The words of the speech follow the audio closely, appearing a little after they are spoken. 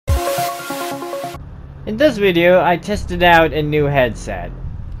In this video, I tested out a new headset.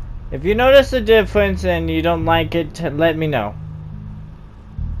 If you notice a difference and you don't like it, let me know.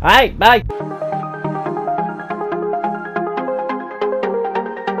 Alright, bye!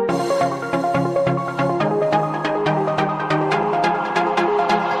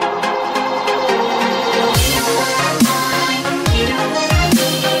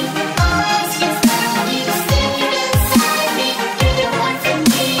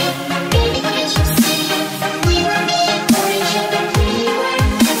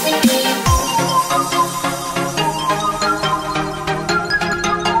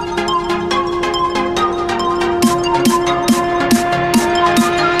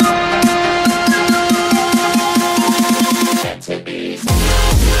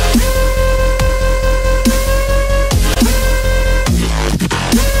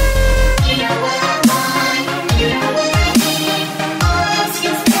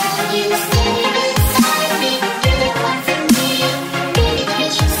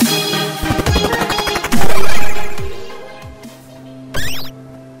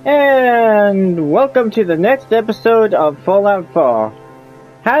 And welcome to the next episode of Fallout 4.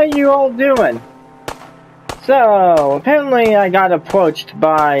 How are you all doing? So, apparently I got approached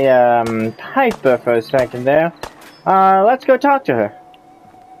by, Piper for a second there. Let's go talk to her.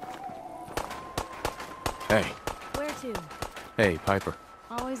 Hey. Where to? Hey, Piper.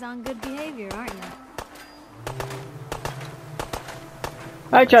 Always on good behavior, aren't you?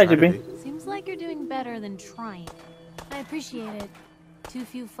 I tried to be. Seems like you're doing better than trying. I appreciate it. Too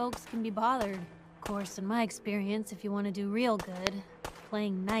few folks can be bothered. Of course, in my experience, if you want to do real good,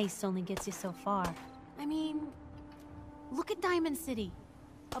 playing nice only gets you so far. I mean, look at Diamond City.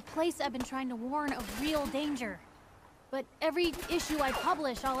 A place I've been trying to warn of real danger. But every issue I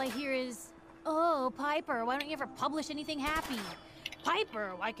publish, all I hear is, "Oh, Piper, why don't you ever publish anything happy?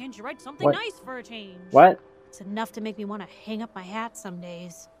 Piper, why can't you write something nice for a change?" What? It's enough to make me want to hang up my hat some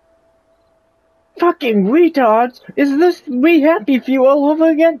days. Fucking retards! Is this We Happy Few all over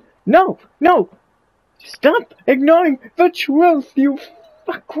again? No! No! Stop ignoring the truth, you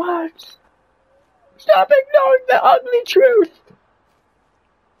fuckwads! Stop ignoring the ugly truth!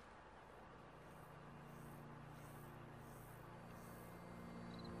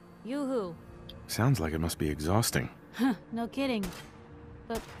 Yoo-hoo. Sounds like it must be exhausting. Huh, no kidding.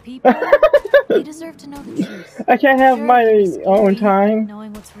 But people, they deserve to know the truth. I can't have Sure, my it's scary, own time.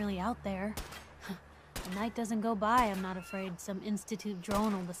 Knowing what's really out there. A night doesn't go by, I'm not afraid some Institute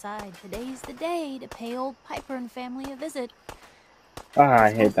drone will decide today's the day to pay old Piper and family a visit. Ah,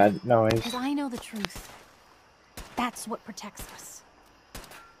 I hate that noise. Because I know the truth. That's what protects us.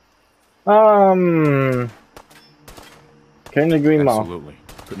 Couldn't agree more. Absolutely.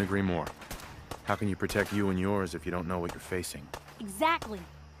 Couldn't agree more. How can you protect you and yours if you don't know what you're facing? Exactly.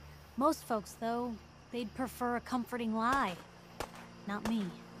 Most folks, though, they'd prefer a comforting lie. Not me.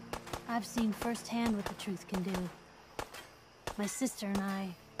 I've seen firsthand what the truth can do. My sister and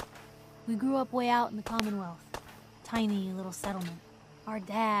I, we grew up way out in the Commonwealth. Tiny little settlement. Our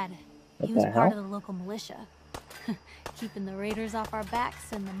dad, he was part of the local militia. Keeping the raiders off our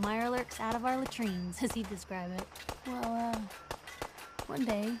backs and the mirelurks out of our latrines, as he'd describe it. Well, one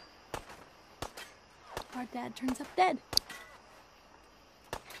day, our dad turns up dead.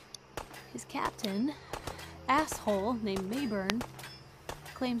 His captain, asshole named Mayburn,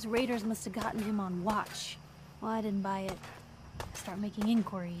 claims raiders must have gotten him on watch. Well, I didn't buy it. Start making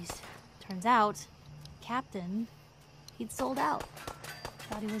inquiries. Turns out, Captain, he'd sold out.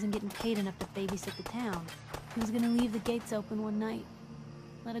 Thought he wasn't getting paid enough to babysit the town. He was gonna leave the gates open one night.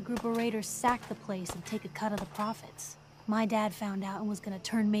 Let a group of raiders sack the place and take a cut of the profits. My dad found out and was gonna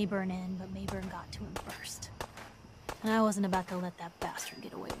turn Mayburn in, but Mayburn got to him first. And I wasn't about to let that bastard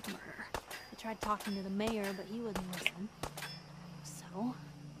get away with murder. I tried talking to the mayor, but he wouldn't listen. So,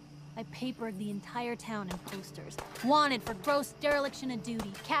 I papered the entire town in posters. Wanted for gross dereliction of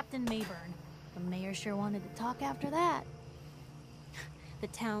duty, Captain Mayburn. The mayor sure wanted to talk after that. The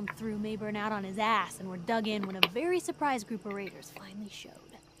town threw Mayburn out on his ass and were dug in when a very surprised group of raiders finally showed.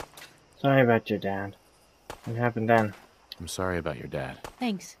 Sorry about your dad. What happened then? I'm sorry about your dad.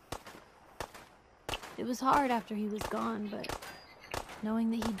 Thanks. It was hard after he was gone, but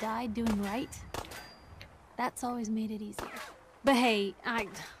knowing that he died doing right, that's always made it easier. But hey,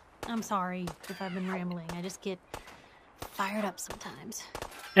 I'm sorry if I've been rambling. I just get fired up sometimes.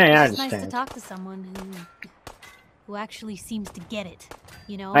 Yeah, I It's understand. nice to talk to someone who actually seems to get it,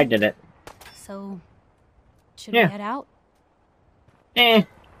 you know? I did it. So, should we head out? You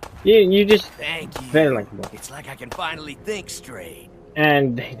just... Thank you. Very likable. It's like I can finally think straight.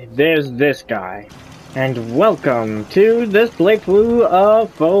 And there's this guy. And welcome to this playthrough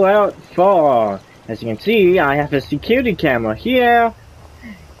of Fallout 4. As you can see, I have a security camera here,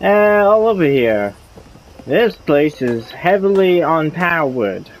 all over here. This place is heavily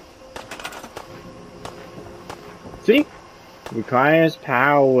unpowered. See? Requires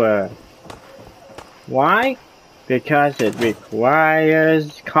power. Why? Because it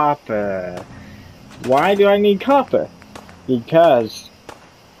requires copper. Why do I need copper? Because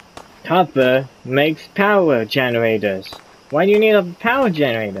copper makes power generators. Why do you need a power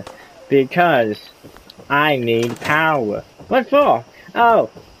generator? Because I need power. What for? Oh,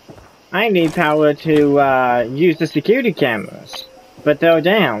 I need power to use the security cameras. But they're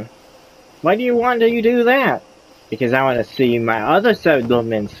down. Why do you want to do that? Because I want to see my other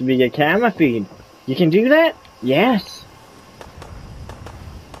settlements via camera feed. You can do that? Yes.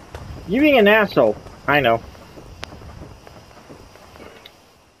 You being an asshole. I know.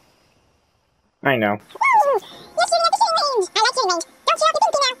 I know.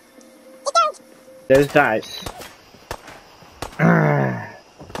 There's Dice.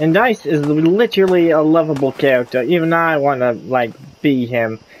 And Dice is literally a lovable character. Even I want to, like, be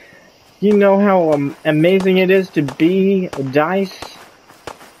him. You know how amazing it is to be Dice?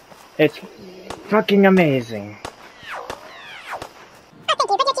 It's fucking amazing. Oh, thank you,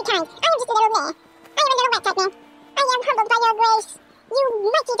 but you're too kind. I am just a little man. I am a little rat type man. I am humbled by your grace. You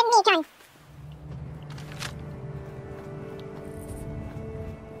mighty Dominican.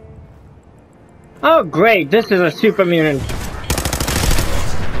 Oh great, this is a super mutant.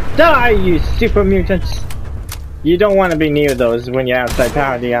 Die, you super mutants! You don't want to be near those when you're outside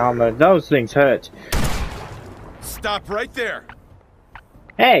power armor. Those things hurt. Stop right there!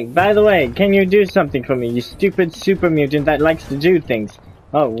 Hey, by the way, can you do something for me, you stupid super mutant that likes to do things?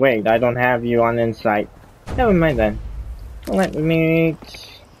 Oh wait, I don't have you on Insight. Never mind then. Let me...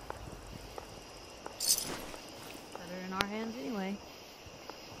 Better in our hands anyway.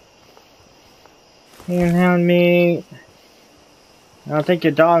 You can hound me. I'll take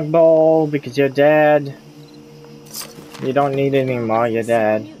your dog bowl because you're dead. You don't need any more, you're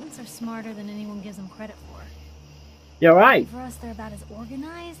dead. Mutants are smarter than anyone gives them credit for. You're right. For us, they're about as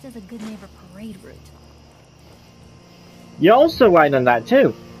organized as a good neighbor parade route. You're also right on that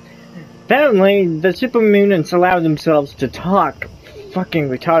too. Apparently, the super mutants allow themselves to talk fucking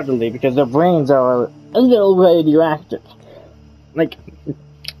retardedly because their brains are a little radioactive. Like,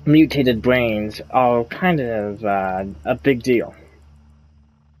 mutated brains are kind of a big deal.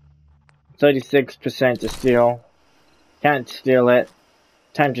 36% to steal. Can't steal it.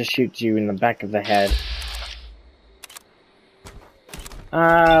 Time to shoot you in the back of the head.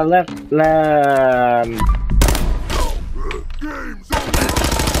 Left.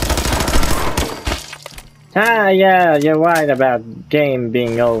 Yeah, you're right about game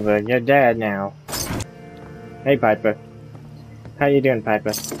being over. You're dead now. Hey, Piper. How you doing,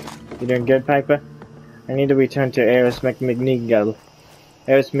 Piper? You doing good, Piper? I need to return to Eris McMcNeagle.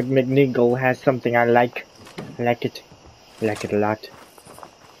 Eris McMcNeagle has something I like. I like it. I like it a lot.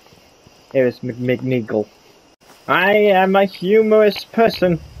 Eris McMcNeagle. I am a humorous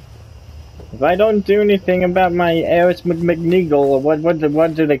person. If I don't do anything about my Eris McMcNeagle, or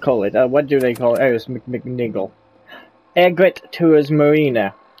what do they call it? What do they call Eris McMcNeagle? Egret Tours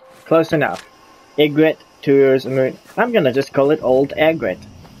Marina. Close enough. Egret Tours Marina. I'm gonna just call it Old Egret.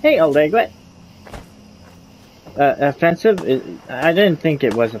 Hey, Old Egret. Offensive? I didn't think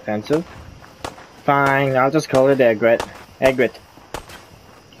it was offensive. Fine, I'll just call it Egret. Egret.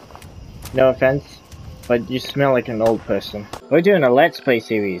 No offense, but you smell like an old person. We're doing a Let's Play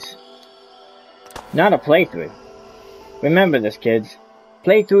series. Not a playthrough. Remember this, kids.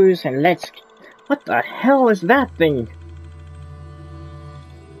 Playthroughs and Let's... What the hell is that thing?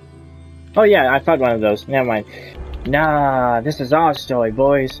 Oh yeah, I found one of those. Never mind. Nah, this is our story,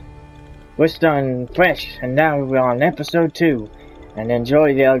 boys. We're starting fresh, and now we're on episode 2. And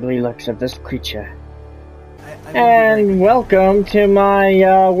enjoy the ugly looks of this creature. And welcome to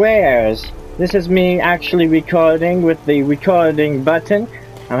my wares. This is me actually recording with the recording button.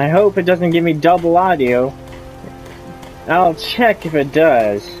 And I hope it doesn't give me double audio. I'll check if it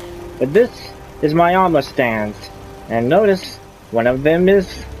does. But this is my armor stands. And notice, one of them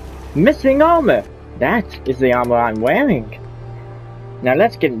is missing armor. That is the armor I'm wearing. Now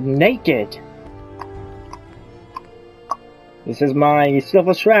let's get naked. This is my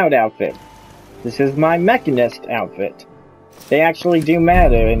Silver Shroud outfit. This is my Mechanist outfit. They actually do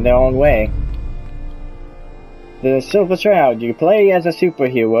matter in their own way. The Silver Shroud, you play as a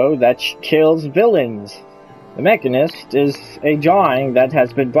superhero that kills villains. The Mechanist is a drawing that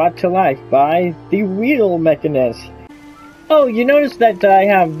has been brought to life by the real Mechanist. Oh, you notice that I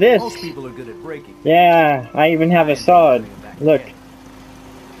have this? Most people are good at breaking. Yeah, I even have a sword. Look.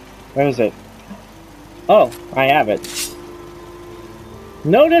 Where is it? Oh, I have it.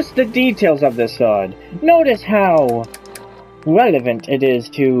 Notice the details of this sword. Notice how relevant it is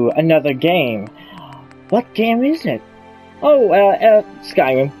to another game. What game is it? Oh,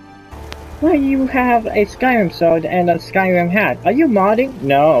 Skyrim. Why you have a Skyrim sword and a Skyrim hat? Are you modding?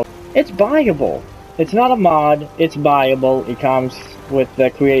 No. It's buyable. It's not a mod, it's buyable. It comes with the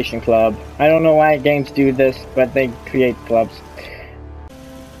Creation Club. I don't know why games do this, but they create clubs.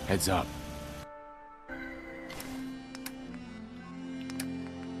 Heads up.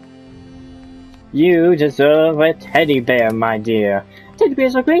 You deserve a teddy bear, my dear. Teddy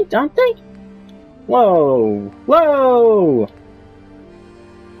bears are great, aren't they? Whoa! Whoa!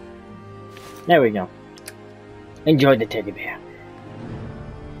 There we go. Enjoy the teddy bear.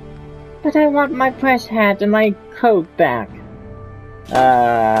 But I want my press hat and my coat back.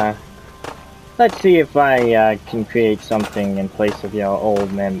 Let's see if I can create something in place of your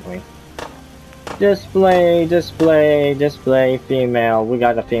old memory. Display, display, display, female. We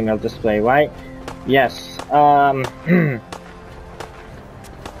got a female display, right? Yes.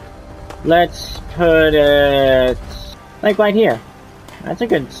 Let's put it like right here. That's a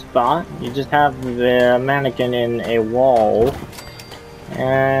good spot. You just have the mannequin in a wall,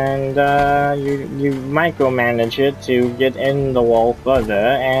 and you micromanage it to get in the wall further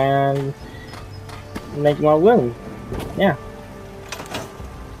and make more room. Yeah.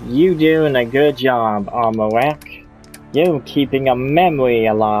 You doing a good job, Armor Rack. You keeping a memory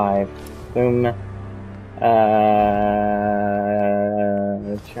alive. Boom.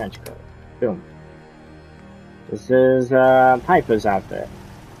 Trench coat. Boom. This is Piper's outfit.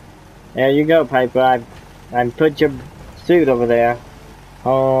 There you go, Piper. I put your suit over there.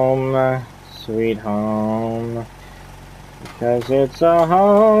 Home, sweet home. Because it's a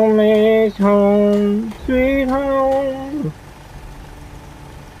home, it's home, sweet home.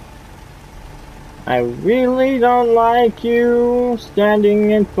 I really don't like you standing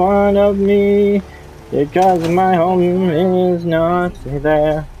in front of me, because my home is not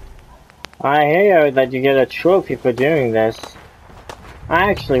there. I hear that you get a trophy for doing this.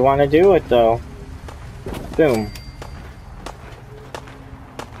 I actually want to do it though. Boom.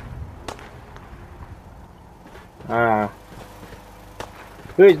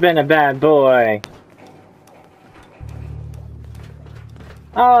 Who's been a bad boy?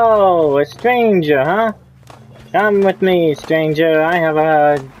 Oh, a stranger, huh? Come with me, stranger. I have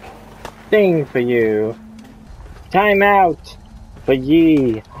a thing for you. Time out for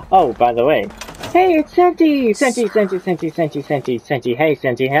ye. Oh, by the way. Hey, it's Senti! Senti. Hey,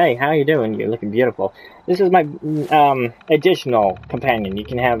 Senti, hey, how you doing? You're looking beautiful. This is my, additional companion. You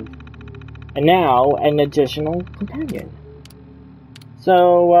can have, now, an additional companion.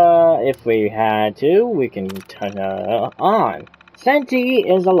 So, if we had to, we can turn her on. Senti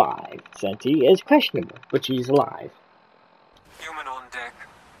is alive. Senti is questionable, but she's alive. Human on deck.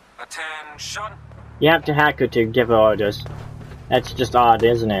 Attention. You have to hack her to give her orders. That's just odd,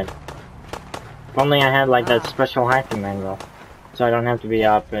 isn't it? If only I had like that special hacking manual, so I don't have to be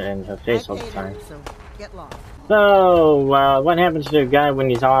up in her face all the time. So, what happens to a guy when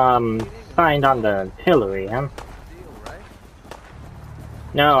he's signed on the pillory, huh?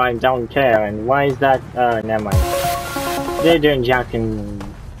 No, I don't care. And why is that? Never mind. They're doing jacking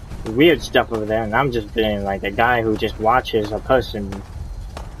weird stuff over there, and I'm just being like a guy who just watches a person.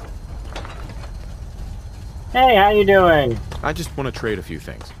 Hey, how you doing? I just want to trade a few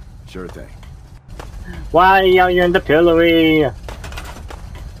things. Sure thing. Why are you in the pillory?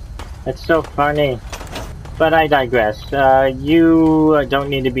 It's so funny. But I digress. You don't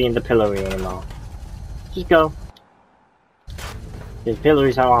need to be in the pillory anymore. Just go. These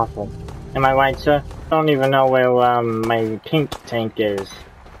pillories are awful. Am I right, sir? I don't even know where my pink tank is.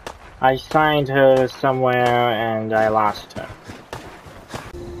 I signed her somewhere and I lost her.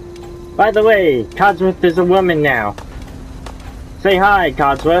 By the way, Codsworth is a woman now. Say hi,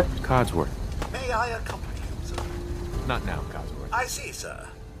 Codsworth. Codsworth. May I accompany you, sir? Not now, Codsworth. I see, sir.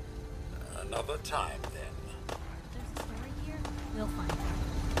 Another time, then. There's a story here. We'll find it.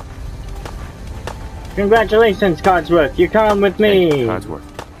 Congratulations, Codsworth. You come with me. Hey, Codsworth.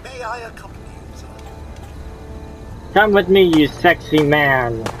 May I accompany you, sir? Come with me, you sexy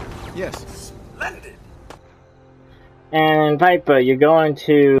man. Yes. Splendid. And Piper, you're going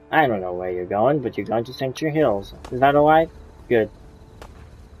to... I don't know where you're going, but you're going to Sanctuary Hills. Is that alright? Good.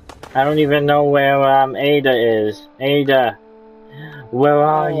 I don't even know where Ada is. Ada, where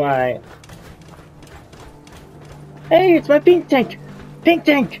are you? Hey, it's my pink tank! Pink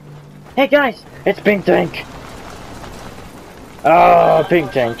tank! Hey guys, it's pink tank! Oh,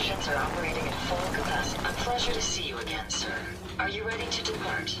 pink tank. Functions are operating at full capacity. A pleasure to see you again, sir. Are you ready to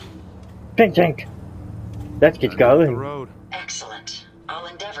depart? Pink tank! Let's get The going. road. Excellent. I'll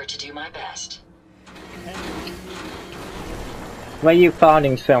endeavor to do my best. Why are you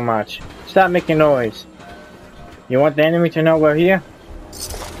farting so much? Stop making noise. You want the enemy to know we're here?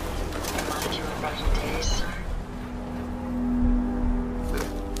 Remind you of rough days, sir?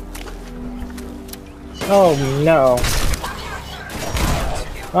 Oh no.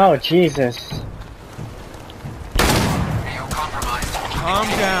 Oh Jesus. Calm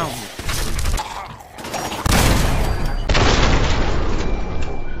down.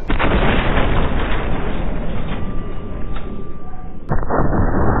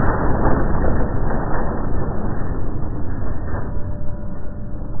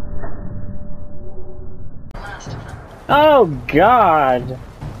 Oh God.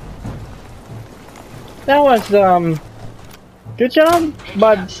 That was good job,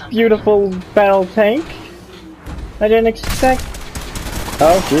 my beautiful battle tank. I didn't expect.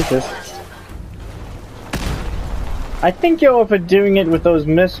 Oh Jesus. I think you're overdoing it with those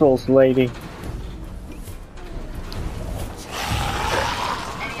missiles, lady.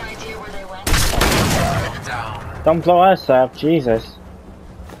 Any idea where they went? Don't blow us up, Jesus.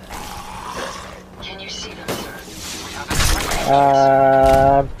 Can you see them, sir?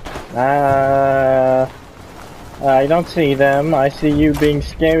 I don't see them. I see you being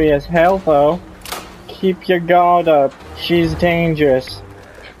scary as hell, though. Keep your guard up. She's dangerous. If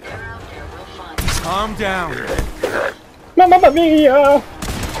they're out there, we'll find them. Calm down. Mamma mia!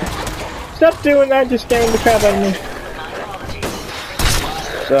 Stop doing that, you're scaring the crap out of me. My apologies.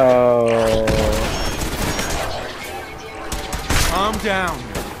 So... Calm down.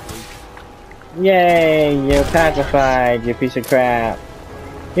 Yay, you're pacified, you piece of crap.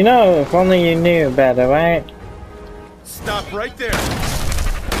 You know, if only you knew better, right? Stop right there.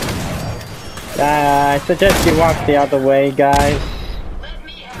 I suggest you walk the other way, guys. Let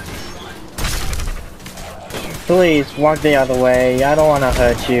me have this one. Please, walk the other way. I don't want to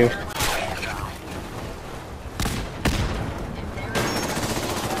hurt you.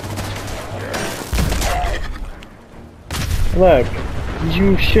 Look,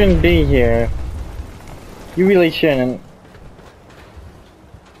 you shouldn't be here. You really shouldn't.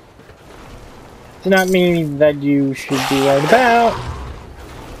 Does not mean that you should be worried about.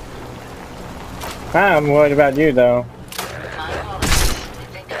 I'm worried about you, though. My apologies. I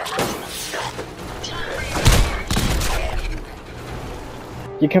think that was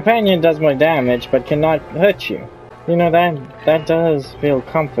enough. Your companion does more damage, but cannot hurt you. You know, that does feel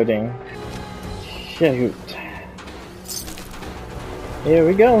comforting. Shoot. Here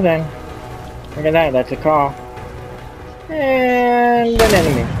we go, then. Look at that, that's a car. And an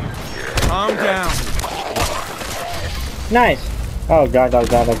enemy. Calm down. Nice! Oh god, oh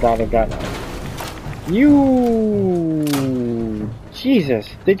god, oh god, oh god. You... Jesus,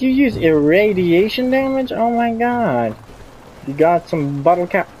 did you use irradiation damage? Oh my god. You got some bottle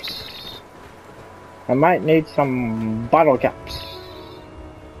caps. I might need some bottle caps.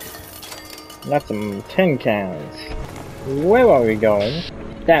 Not some tin cans. Where are we going?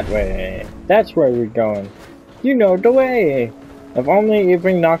 That way. That's where we're going. You know the way. If only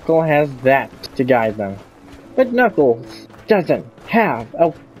every Knuckle has that to guide them. But Knuckles doesn't have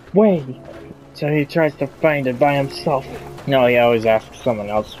a way. So he tries to find it by himself. No, he always asks someone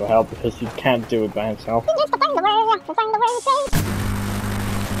else for help because he can't do it by himself.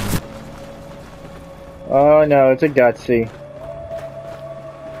 Oh no, it's a gutsy.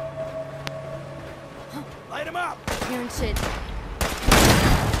 Light him up. Hearing shit.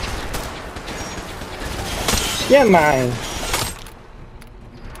 Yeah, mine.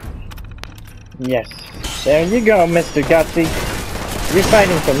 Yes. There you go, Mr. Gutsy. You're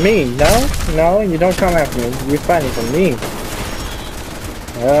fighting for me, no? No, you don't come after me. You're fighting for me.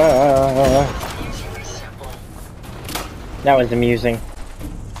 That was amusing.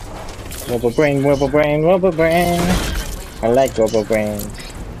 Wobble brain, wobble brain, wobble brain. I like wobble brains.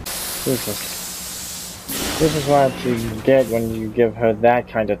 Jesus. This is what you get when you give her that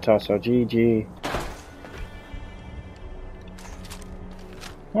kind of torso. GG.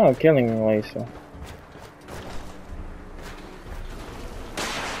 Oh, killing laser.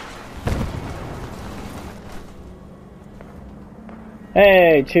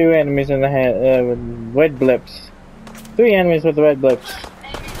 Hey, 2 enemies in the head with red blips. 3 enemies with red blips.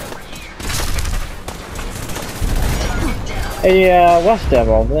 Hey, Rust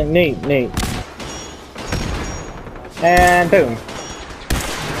Devil. Neat, neat. And boom.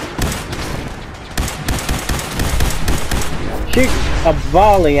 Shoot a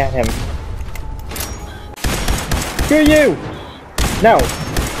volley at him. Screw you! No.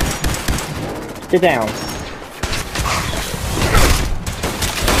 Get down.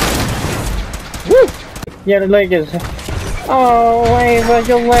 Woo! Your leg is... Oh, Ava,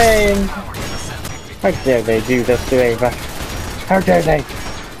 your leg! How dare they do this to Ava? How dare they?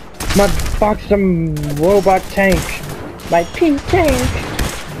 My buxom robot tank! My pink tank!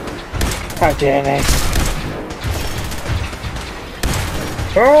 How dare they?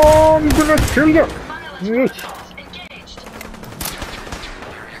 Oh, I'm gonna kill you! Yes.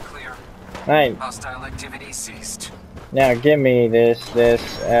 Area clear. Right, Hostile activity ceased. now give me this, what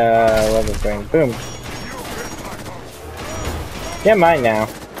is it doing? Boom. Get mine now.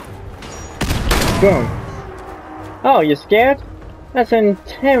 Boom. Oh, you scared? That's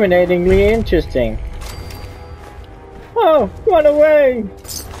intimidatingly interesting. Oh, run away!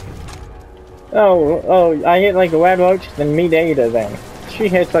 Oh, I hit like a red roach, then meet Ada then. She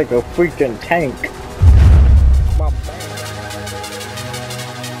hits like a freaking tank.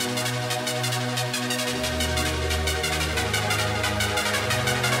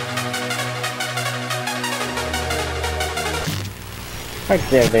 How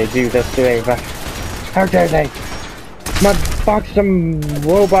dare they do this to Ava? How dare they? My buxom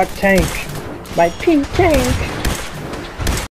robot tank! My pink tank!